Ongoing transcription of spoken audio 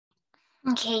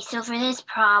Okay, so for this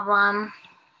problem,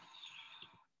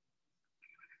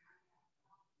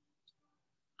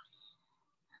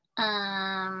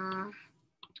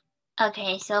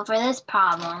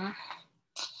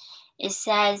 it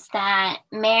says that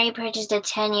Mary purchased a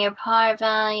 10-year par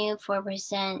value,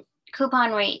 4%,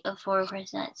 coupon rate of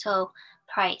 4%. So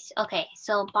price. Okay,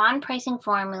 so bond pricing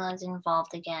formula is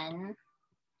involved again.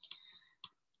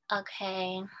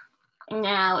 Okay.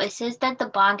 Now, it says that the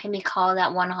bond can be called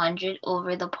at 100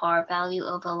 over the par value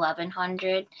of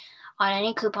 1100 on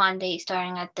any coupon date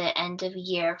starting at the end of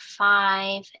year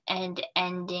 5 and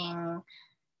ending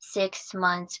 6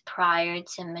 months prior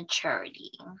to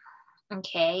maturity.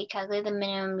 Okay, calculate the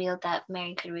minimum yield that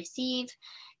Mary could receive.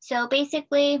 So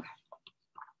basically,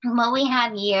 what we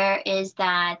have here is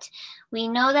that we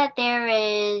know that there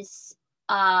is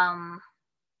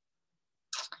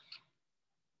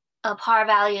a par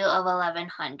value of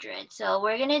 1100. So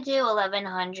we're going to do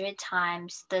 1100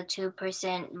 times the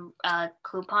 2%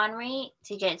 coupon rate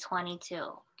to get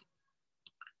 22.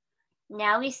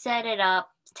 Now we set it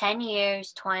up 10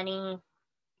 years, 20.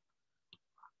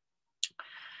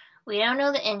 We don't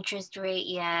know the interest rate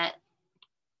yet.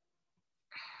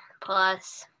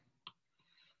 Plus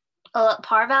a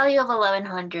par value of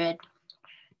 1100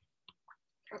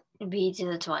 b to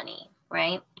the 20,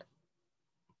 right?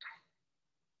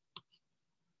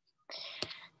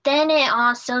 Then it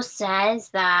also says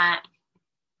that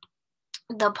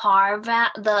the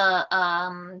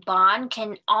bond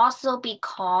can also be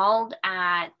called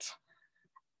at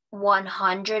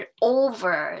 100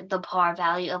 over the par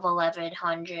value of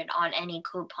 1100 on any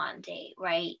coupon date,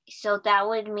 right? So that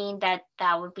would mean that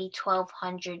would be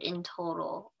 1200 in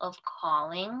total of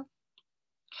calling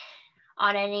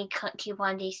on any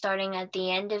coupon date starting at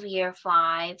the end of year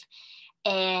 5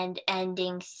 and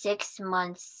ending 6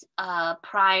 months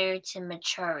prior to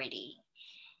maturity.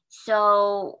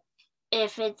 So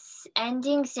if it's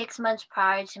ending 6 months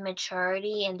prior to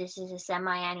maturity and this is a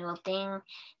semi-annual thing,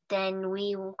 then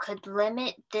we could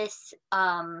limit this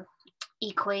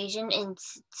equation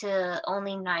into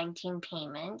only 19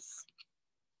 payments.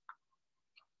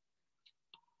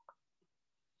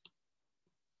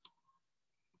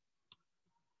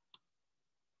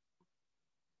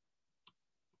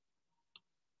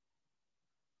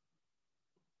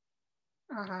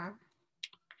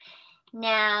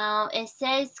 Now, it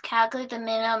says calculate the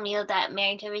minimum yield that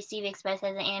Mary could receive expressed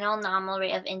as an annual nominal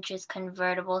rate of interest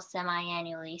convertible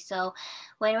semi-annually. So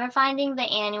when we're finding the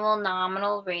annual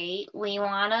nominal rate, we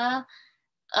want to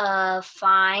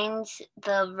find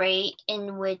the rate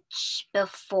in which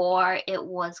before it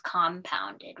was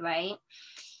compounded, right?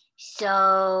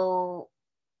 So,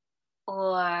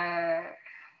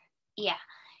 yeah.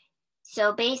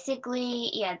 So basically,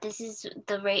 yeah, this is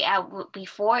the rate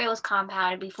before it was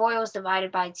compounded, before it was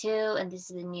divided by 2, and this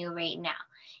is the new rate now.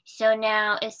 So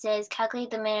now it says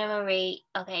calculate the minimum rate.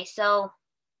 Okay, so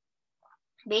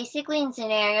basically in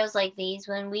scenarios like these,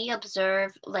 when we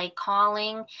observe like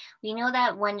calling, we know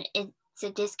that when it's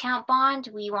a discount bond,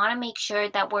 we want to make sure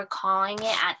that we're calling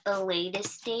it at the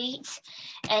latest date.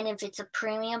 And if it's a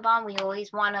premium bond, we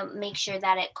always want to make sure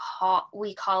that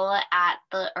we call it at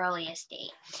the earliest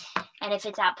date. And if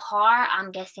it's at par,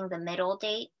 I'm guessing the middle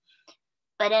date.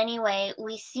 But anyway,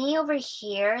 we see over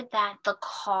here that the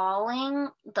call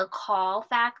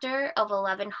factor of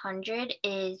 1100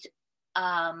 is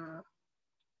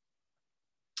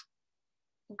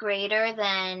greater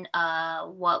than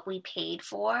what we paid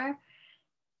for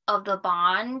of the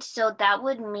bond. So that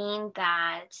would mean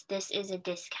that this is a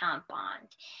discount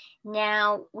bond.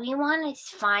 Now, we want to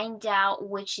find out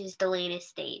which is the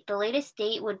latest date. The latest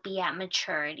date would be at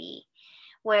maturity,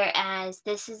 whereas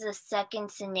this is a second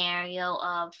scenario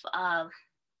of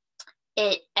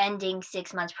it ending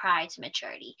 6 months prior to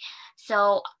maturity.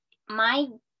 So my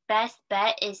best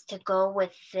bet is to go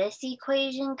with this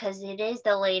equation because it is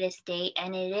the latest date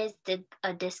and it is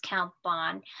a discount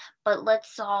bond. But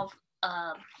let's solve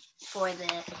for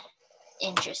the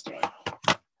interest rate.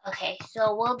 Okay,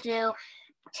 so we'll do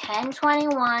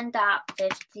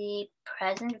 1021.50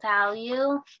 present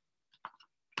value,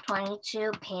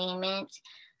 22 payment,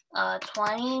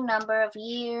 20 number of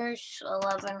years,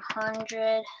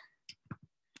 1100.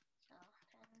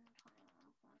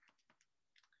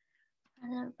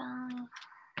 Present value.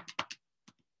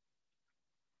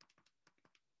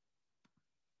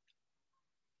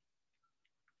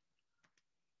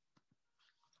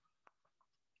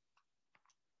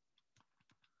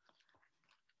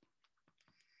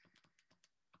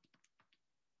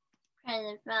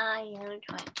 Present value,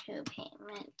 22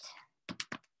 payment.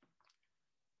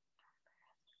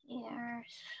 years,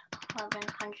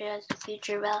 1100 as the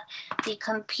future value. We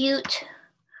compute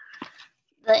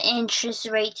the interest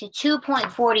rate to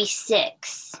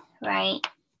 2.46, right?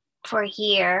 For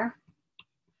here.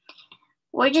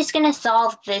 We're just going to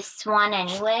solve this one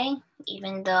anyway,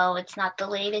 even though it's not the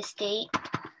latest date.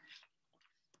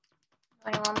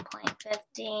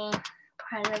 21.50,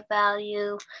 present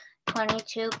value,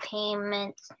 22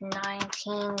 payments,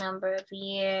 19 number of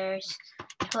years,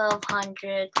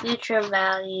 1200, future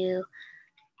value,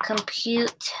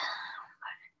 compute.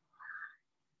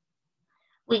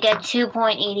 We get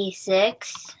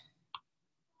 2.86.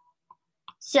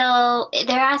 So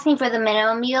they're asking for the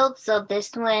minimum yield, so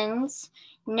this wins.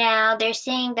 Now they're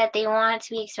saying that they want it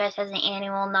to be expressed as an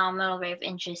annual nominal rate of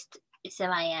interest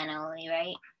semi-annually,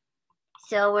 right?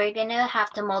 So we're gonna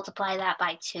have to multiply that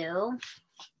by 2.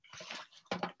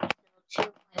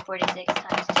 2.46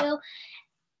 times 2.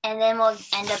 And then we'll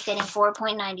end up getting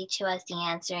 4.92 as the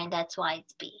answer, and that's why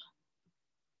it's B.